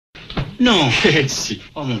Non. Si.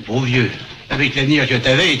 Oh, mon pauvre vieux. Avec l'avenir que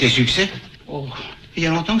t'avais et tes succès. Oh, il y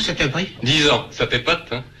a longtemps que ça t'a pris? 10 ans, ça t'épate,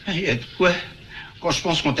 hein? Il y a de quoi? Quand je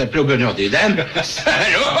pense qu'on t'appelait au bonheur des dames. Salaud!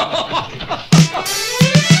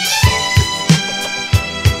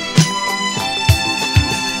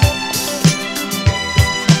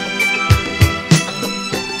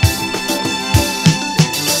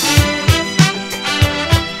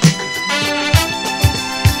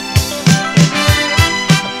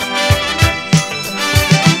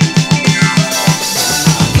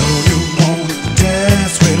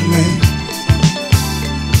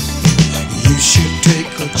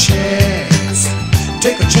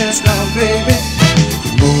 Take a chance now, baby.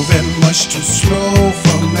 You're moving much too slow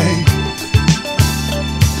for me.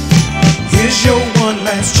 Here's your one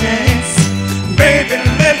last chance, baby.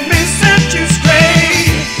 Let me set you straight.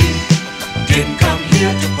 Didn't come here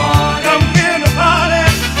to party. Come here to party.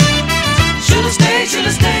 Should've stayed,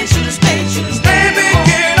 should've stayed, should've stayed, should've stayed. Baby,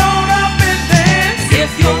 get on up and dance.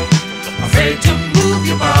 If you're afraid to move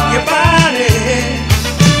your body.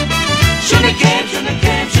 Should've came, should've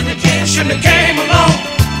came, should've came, should've came along.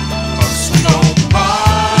 'Cause we gon'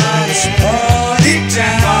 party. It's party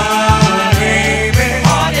time, baby.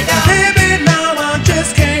 Party down. Baby, now I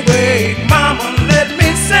just can't wait. Mama, let me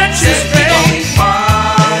set you straight.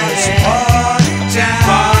 It's party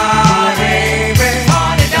time, baby.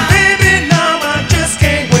 Party down. Baby, now I just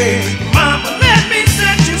can't wait. Mama, let me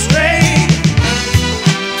set you straight.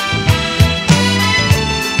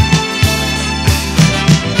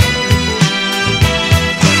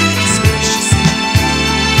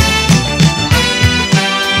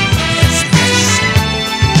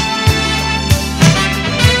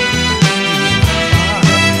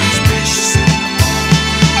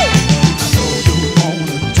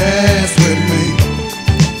 Dance with me.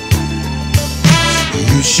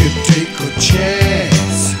 You should take a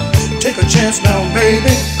chance. Take a chance now,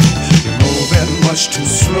 baby. You're moving much too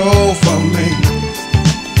slow for me.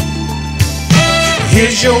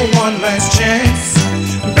 Here's your one last chance,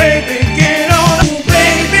 baby. Get on,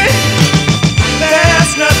 baby.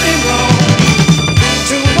 There's nothing wrong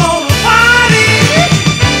to wanna party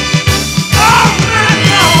all night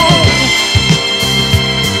long.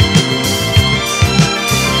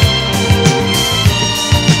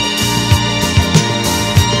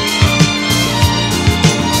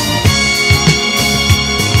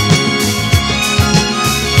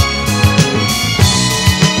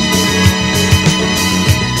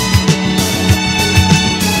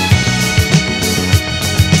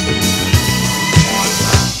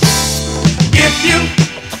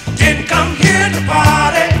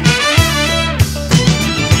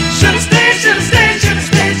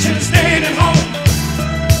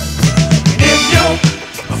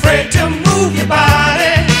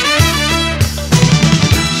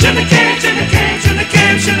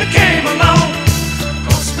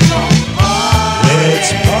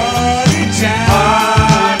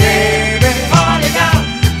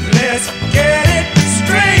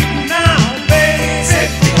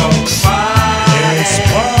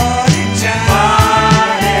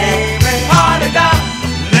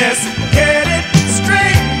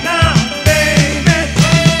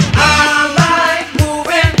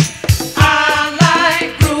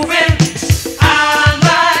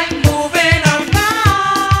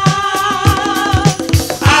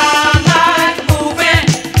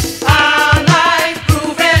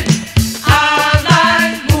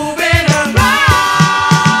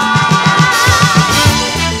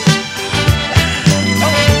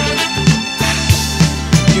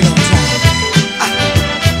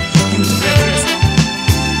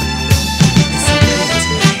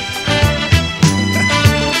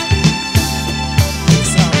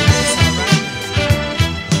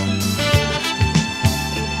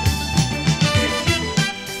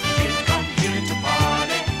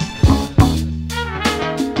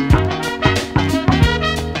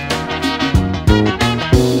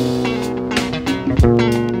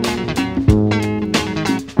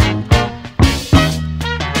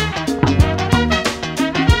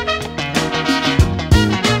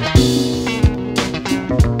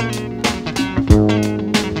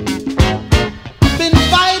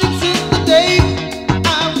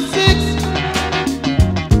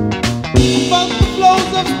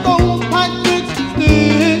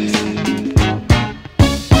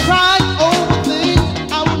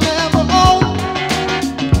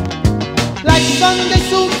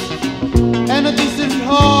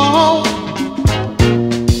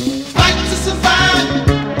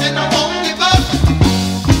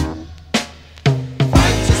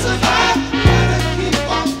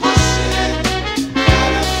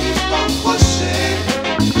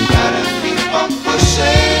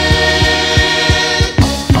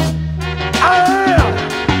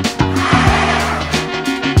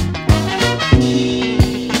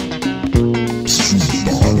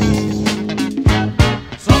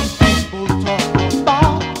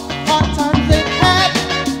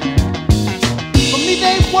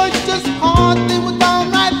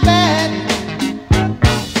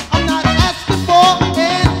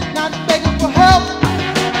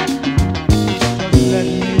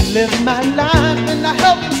 live my life and I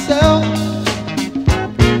help myself.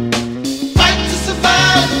 Fight to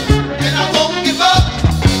survive and I won't give up.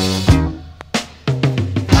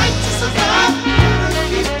 Fight to survive, gotta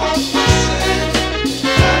keep on pushing.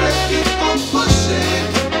 Gotta keep on pushing.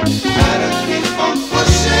 Gotta keep on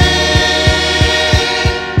pushing.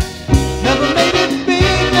 Never made it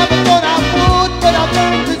big, never thought I would, but I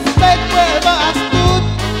learned respect wherever I stood.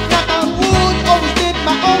 Like I would, always did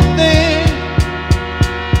my own thing.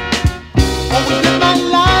 Always live my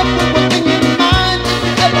life with one thing in mind. If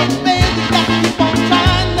you ever fail, you gotta keep on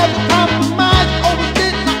trying. Never compromise, always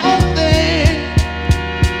did my own thing.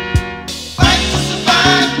 Fight to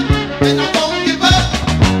survive, and I won't give up.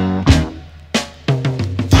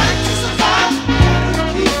 Fight to survive, gotta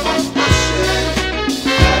keep on pushing.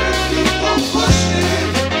 Gotta keep on pushing.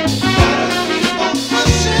 Gotta keep on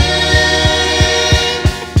pushing.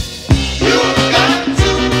 You got to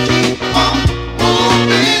keep on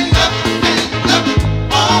moving up and up.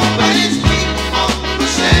 Always keep on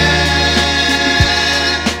pushing.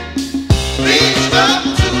 Reach up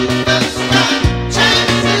to the sky.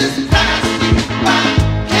 Chances pass you by.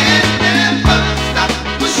 Can't never stop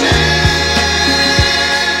pushing.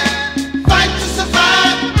 Fight to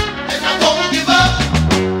survive, and I won't give up.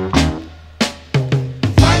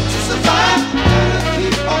 Fight to survive, gotta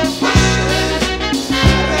keep on pushing.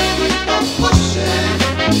 Gotta keep on pushing.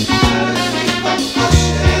 Gotta keep on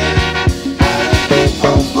pushing. Gotta keep on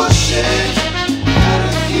pushing.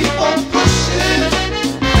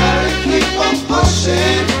 Gotta keep on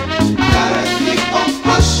pushing. Gotta keep on pushing. Gotta keep on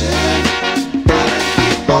pushing. Gotta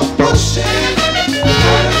keep on pushing.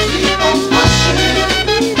 Gotta keep on pushing.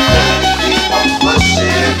 Gotta keep on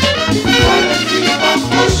pushing. Gotta keep on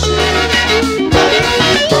pushing. Gotta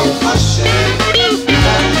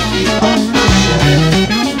keep on pushing. Gotta keep on pushing.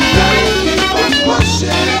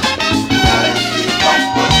 Gotta keep on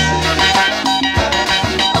pushing. Gotta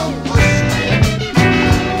keep on pushing.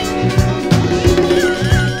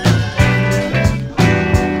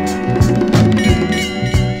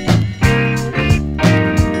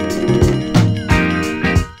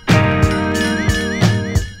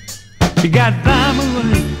 You got diamond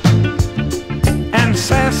rings and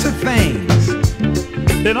sassy things.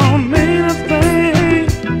 They don't mean a thing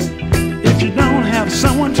if you don't have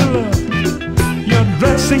someone to love. You're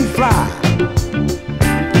dressing fly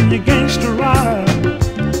and your gangster ride,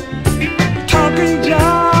 talking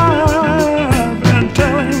jive and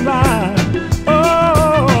telling lies.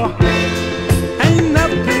 Oh, ain't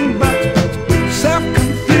nothing but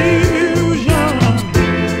self-confusion.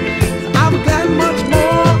 I've got much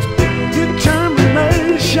more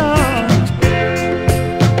determination.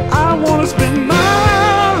 I wanna spend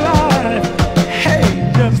my life, hey,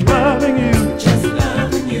 just loving you,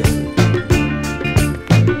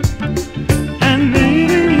 and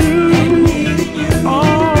needing you.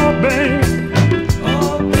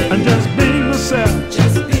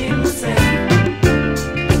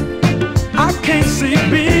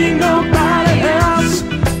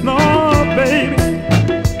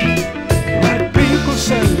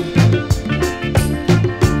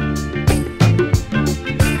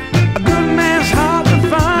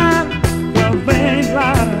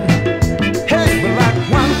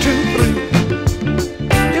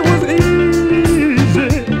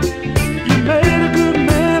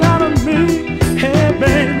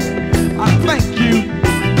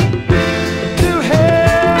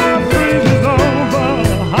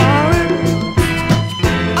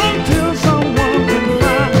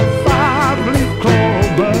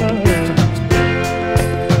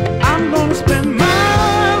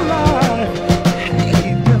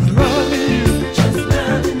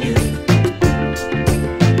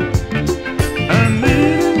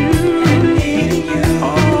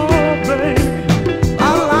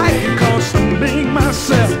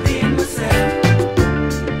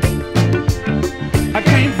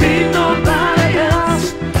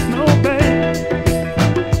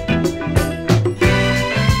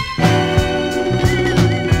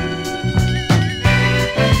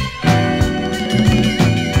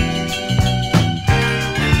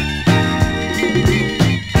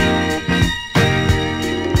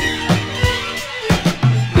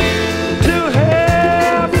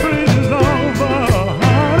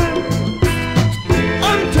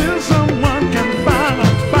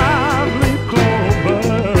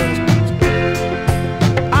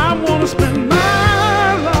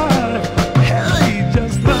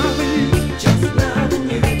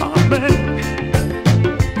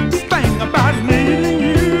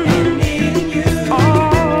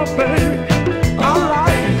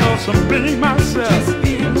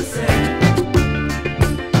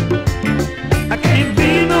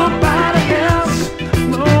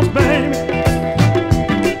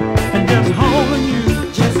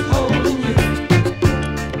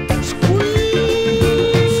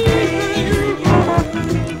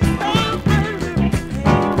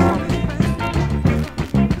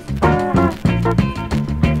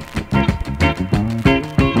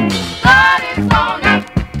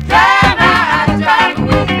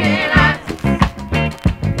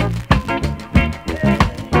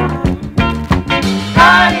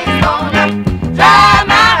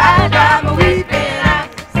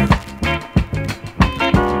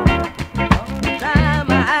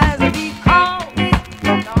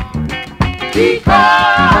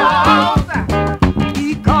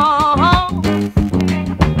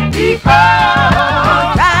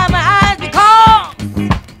 Dry my eyes because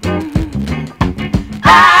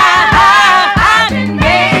I've been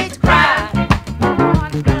made to cry.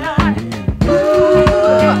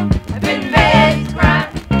 Ooh, I've been made to cry.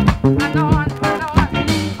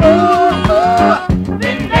 Ooh,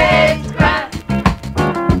 been made to cry.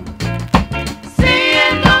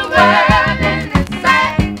 Seeing the world in its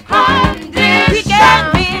sad condition.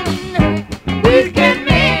 We can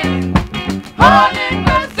mean holding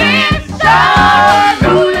position,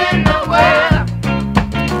 ruling the world.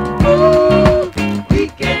 Ooh, we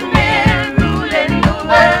can mean ruling the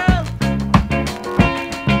world.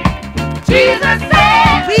 Jesus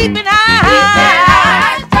said, weeping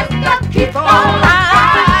eyes, just to keep on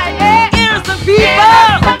lying. Innocent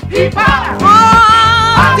people, oh,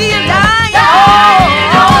 feel dying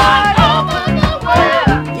all over the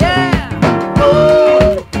world. Yeah,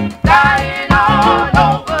 ooh, dying all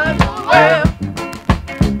over the world.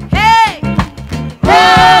 Hey,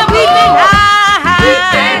 hey, weeping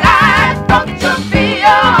eyes, don't you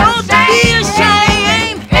feel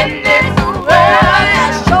ashamed in this world?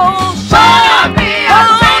 Gonna be a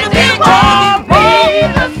saint, it won't be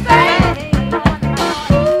the same.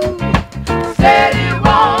 Said it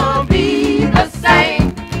won't be the same.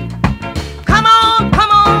 Come on,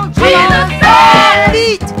 Jesus said,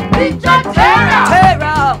 beat your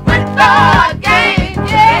terror with the gain.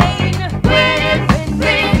 When it's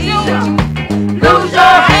seen, lose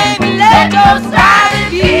your aim and let your stride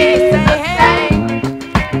be the same.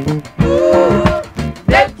 Ooh,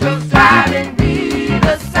 let your stride be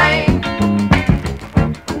the same.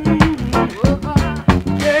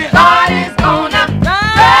 God is gonna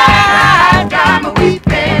dry my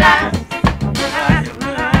weeping eyes.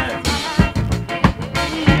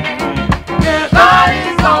 God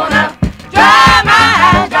is gonna dry my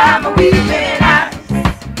weeping eyes.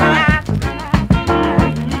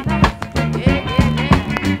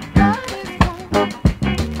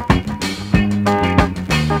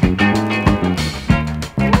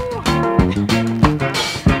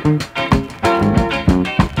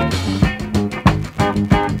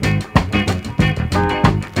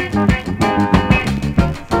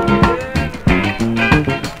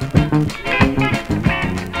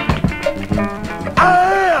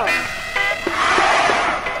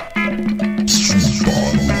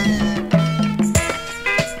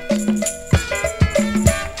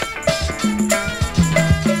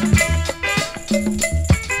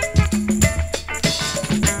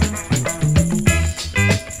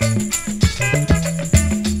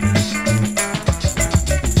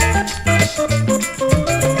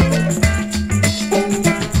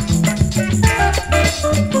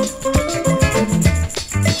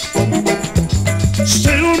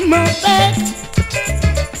 Stay on my back.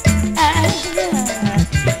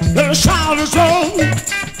 The sound is on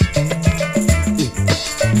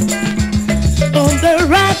the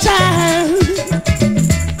right time.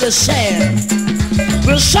 The sand,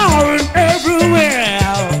 the sound everywhere.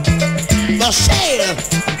 The sand,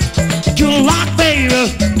 you like baby.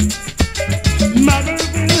 My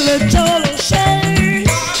baby, little shade.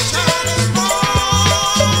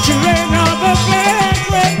 She ran up a flag.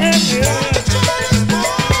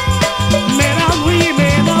 Man, I'm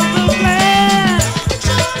weaving up the flag.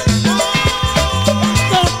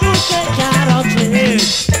 Don't you take out of it.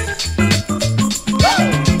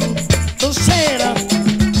 The Santa,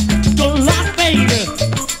 the lot baby.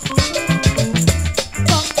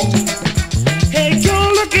 Hey, you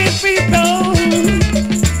looking people,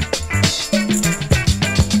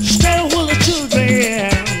 stay with the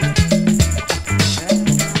children.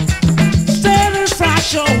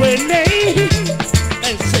 Satisfaction with me.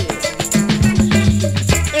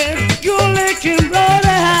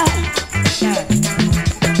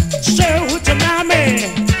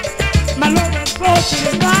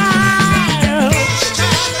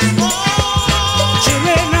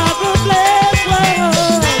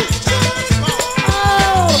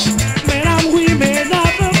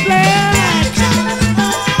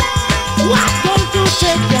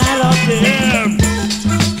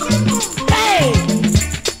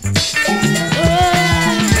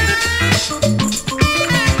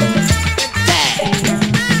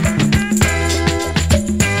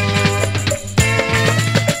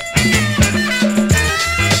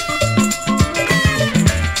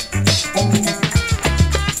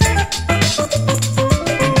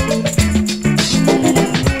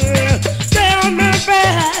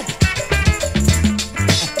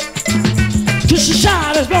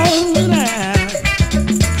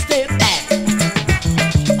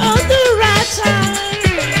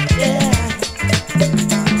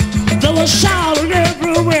 Shouting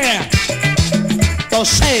everywhere, for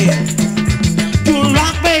sale.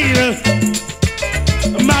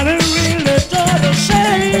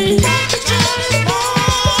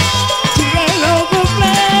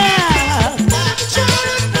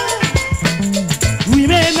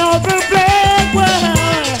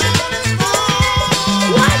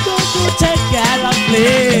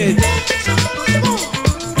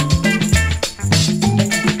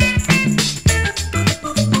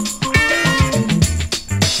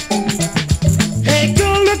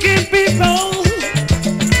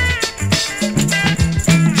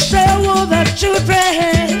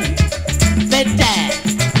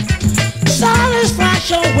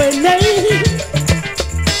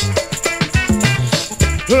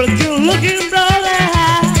 You're looking brother.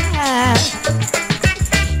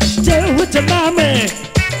 Tell what your mommy.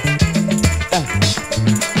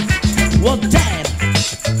 One time,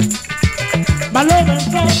 my loving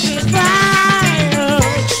folks is crying.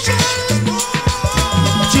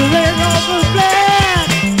 Children of the blood,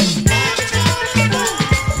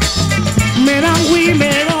 men and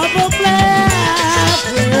women of the blood.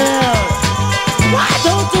 Why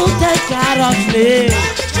don't you take care of me?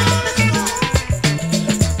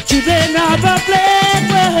 Children of the blood,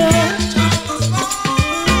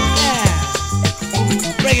 yeah.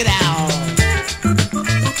 Bring it out.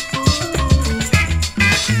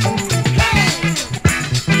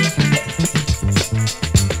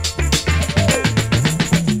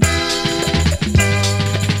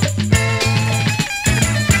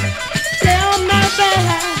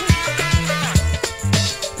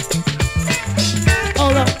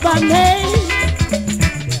 My name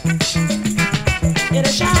in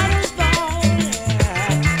a shadows fall,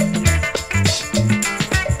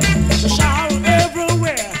 the shadow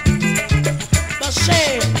everywhere, the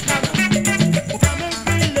same coming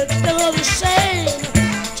really do the same.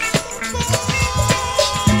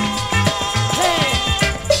 Hey,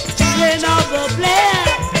 children of the blood,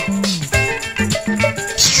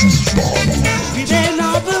 children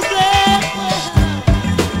of the blood.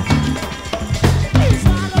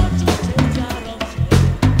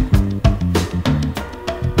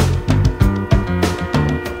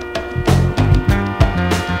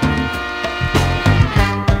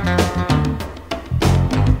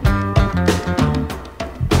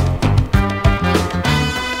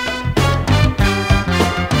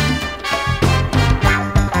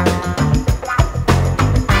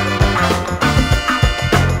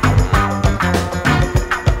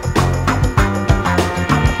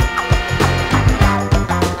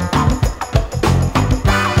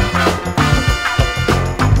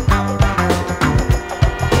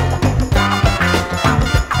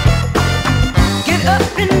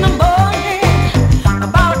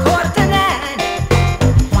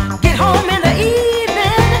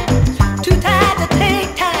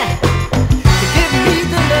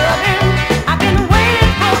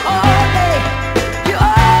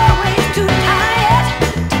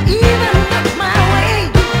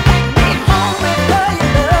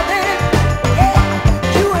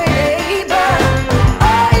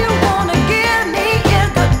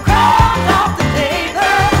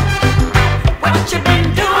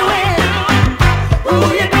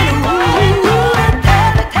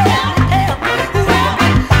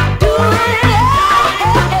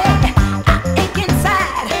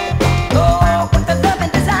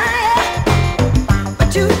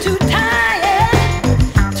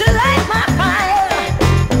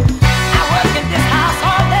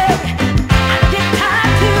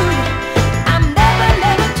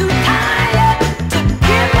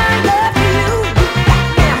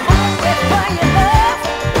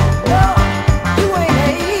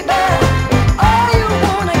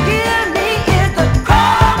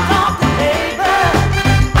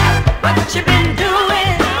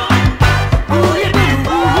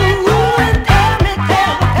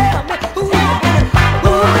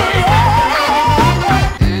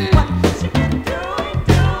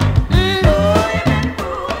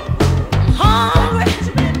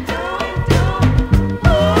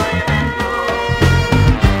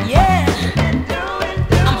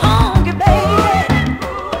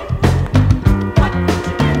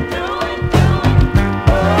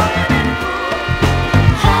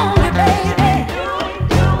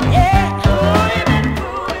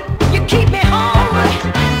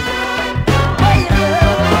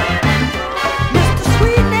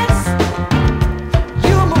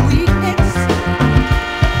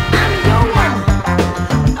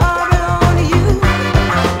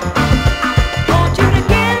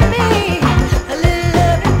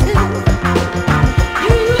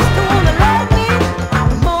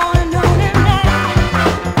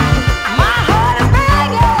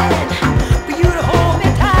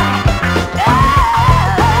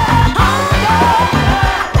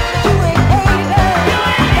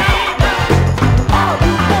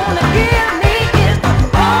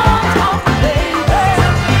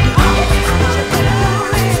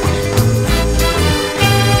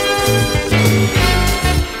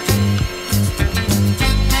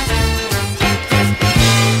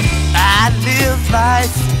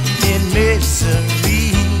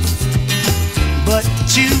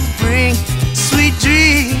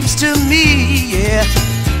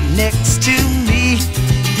 next to me.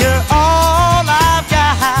 You're all I've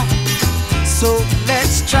got, so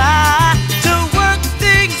let's try to work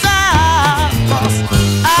things out. 'Cause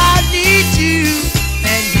I need you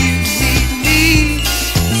and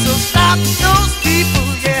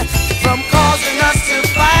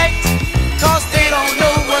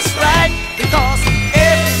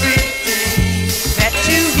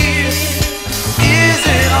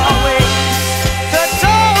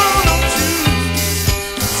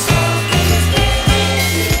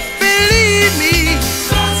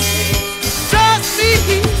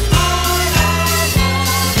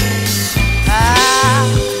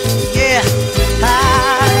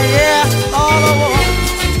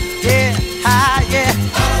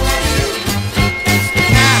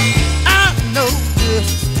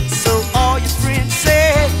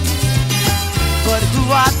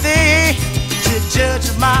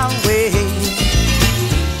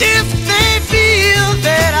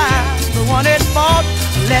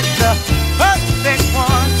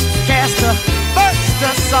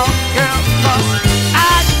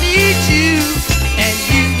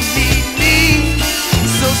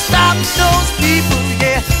those people,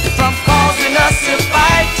 yeah, from causing us to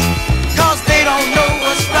fight, 'cause they don't know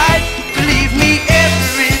what's right. Believe me,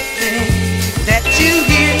 everything that you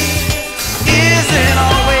hear isn't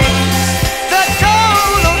always the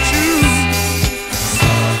total truth.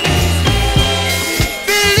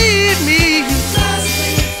 Believe me,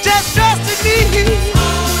 just trust in me.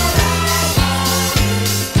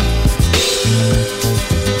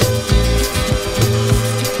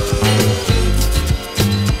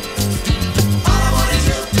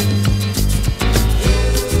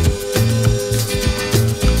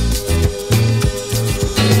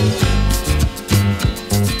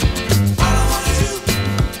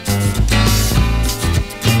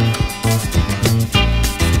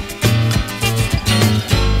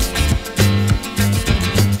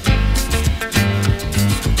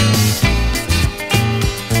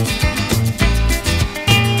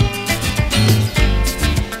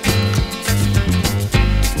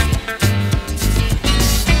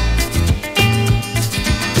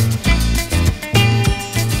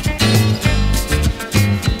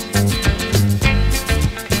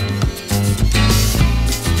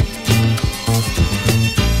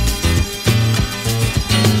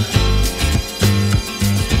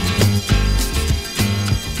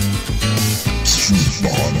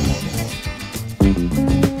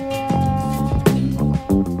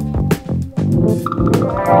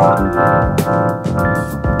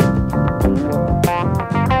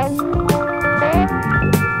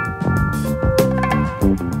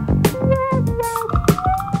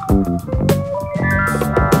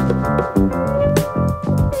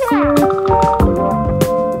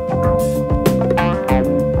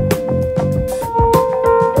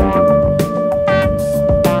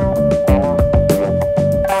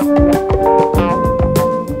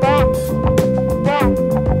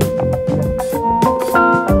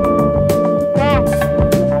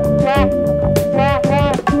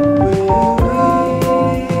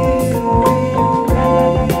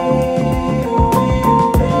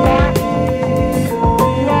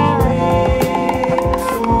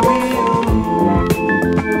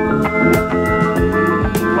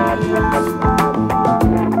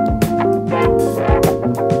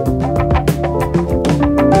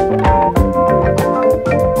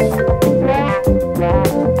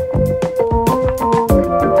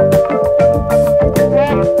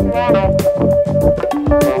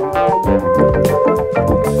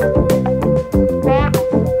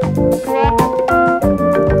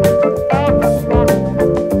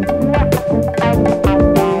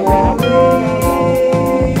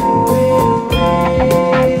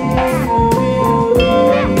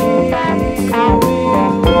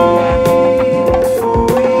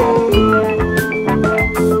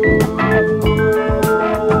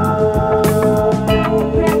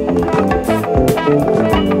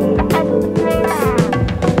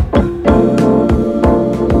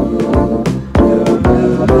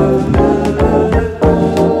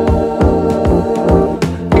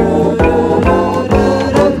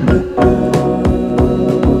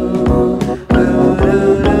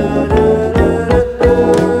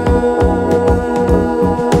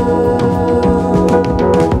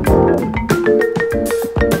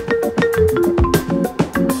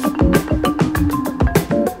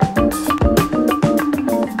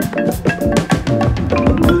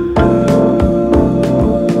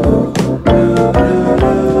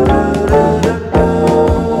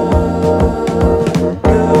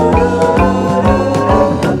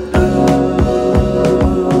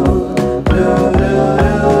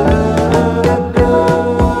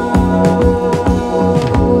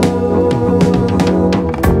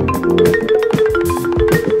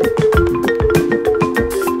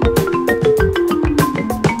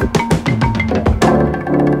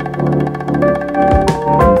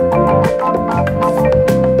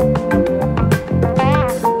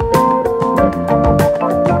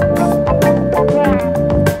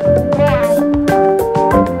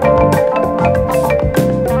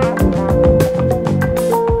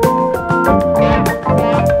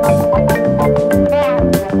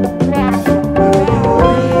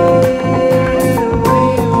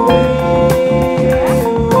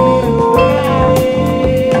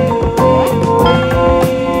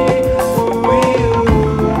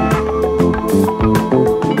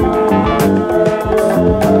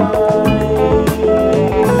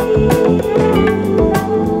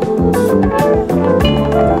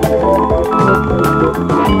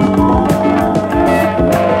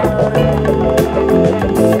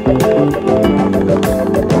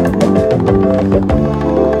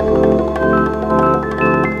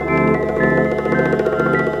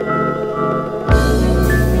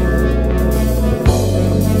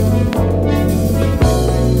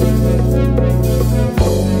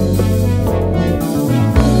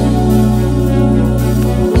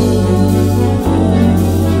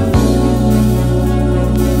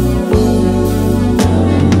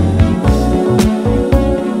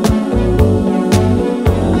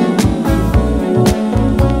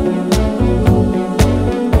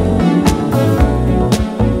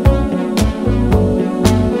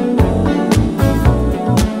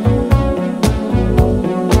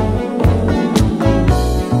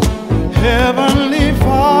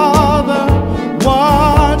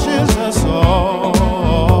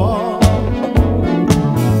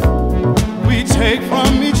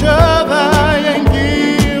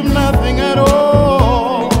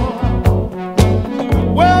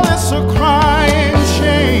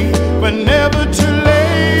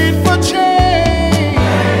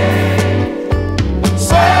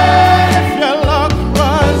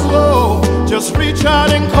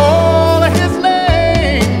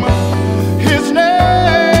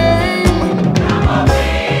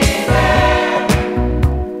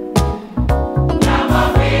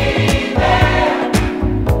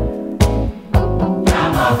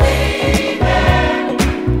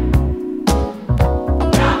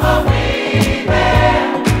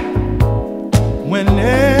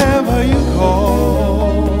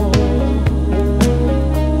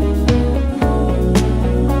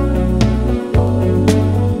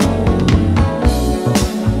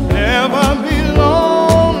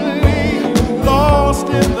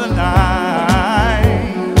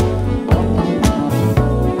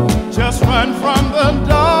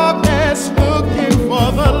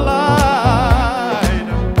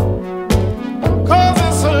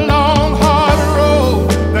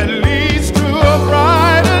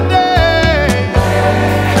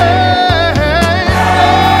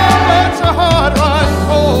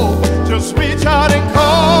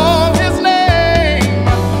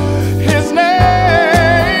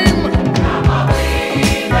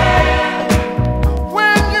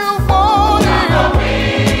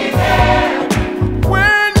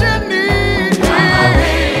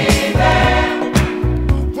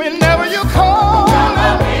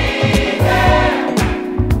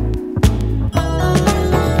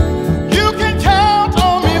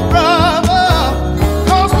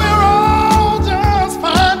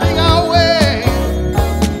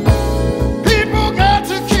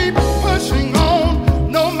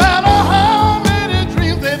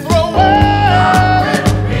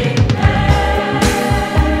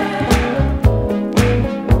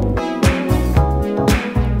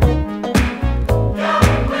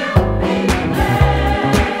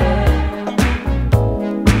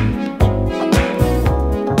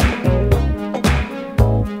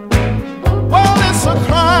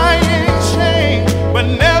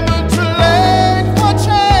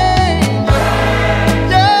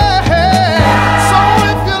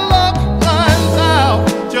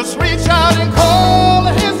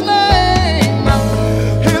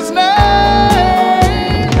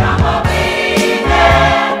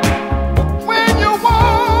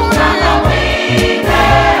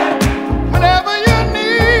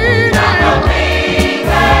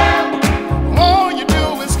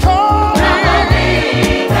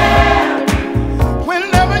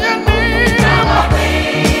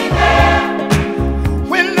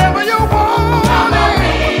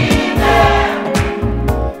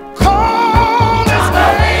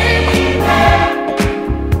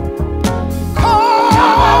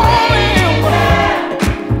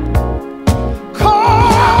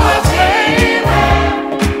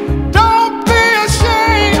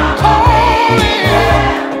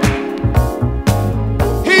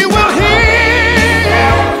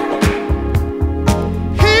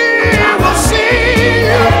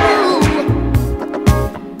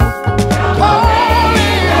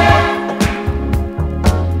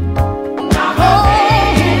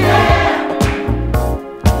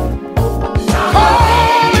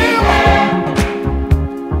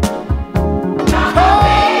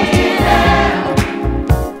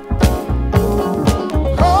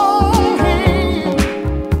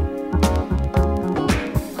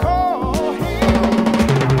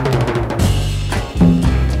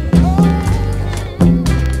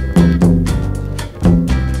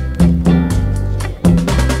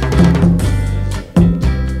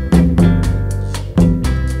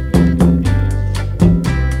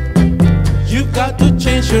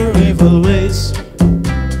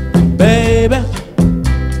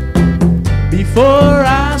 Before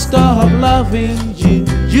I stop loving you,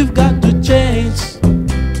 you've got to change,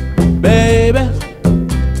 baby.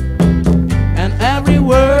 And every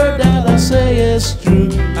word that I say is true.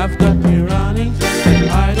 I've got you running,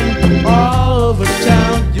 hiding all over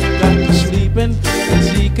town. You've got me sleeping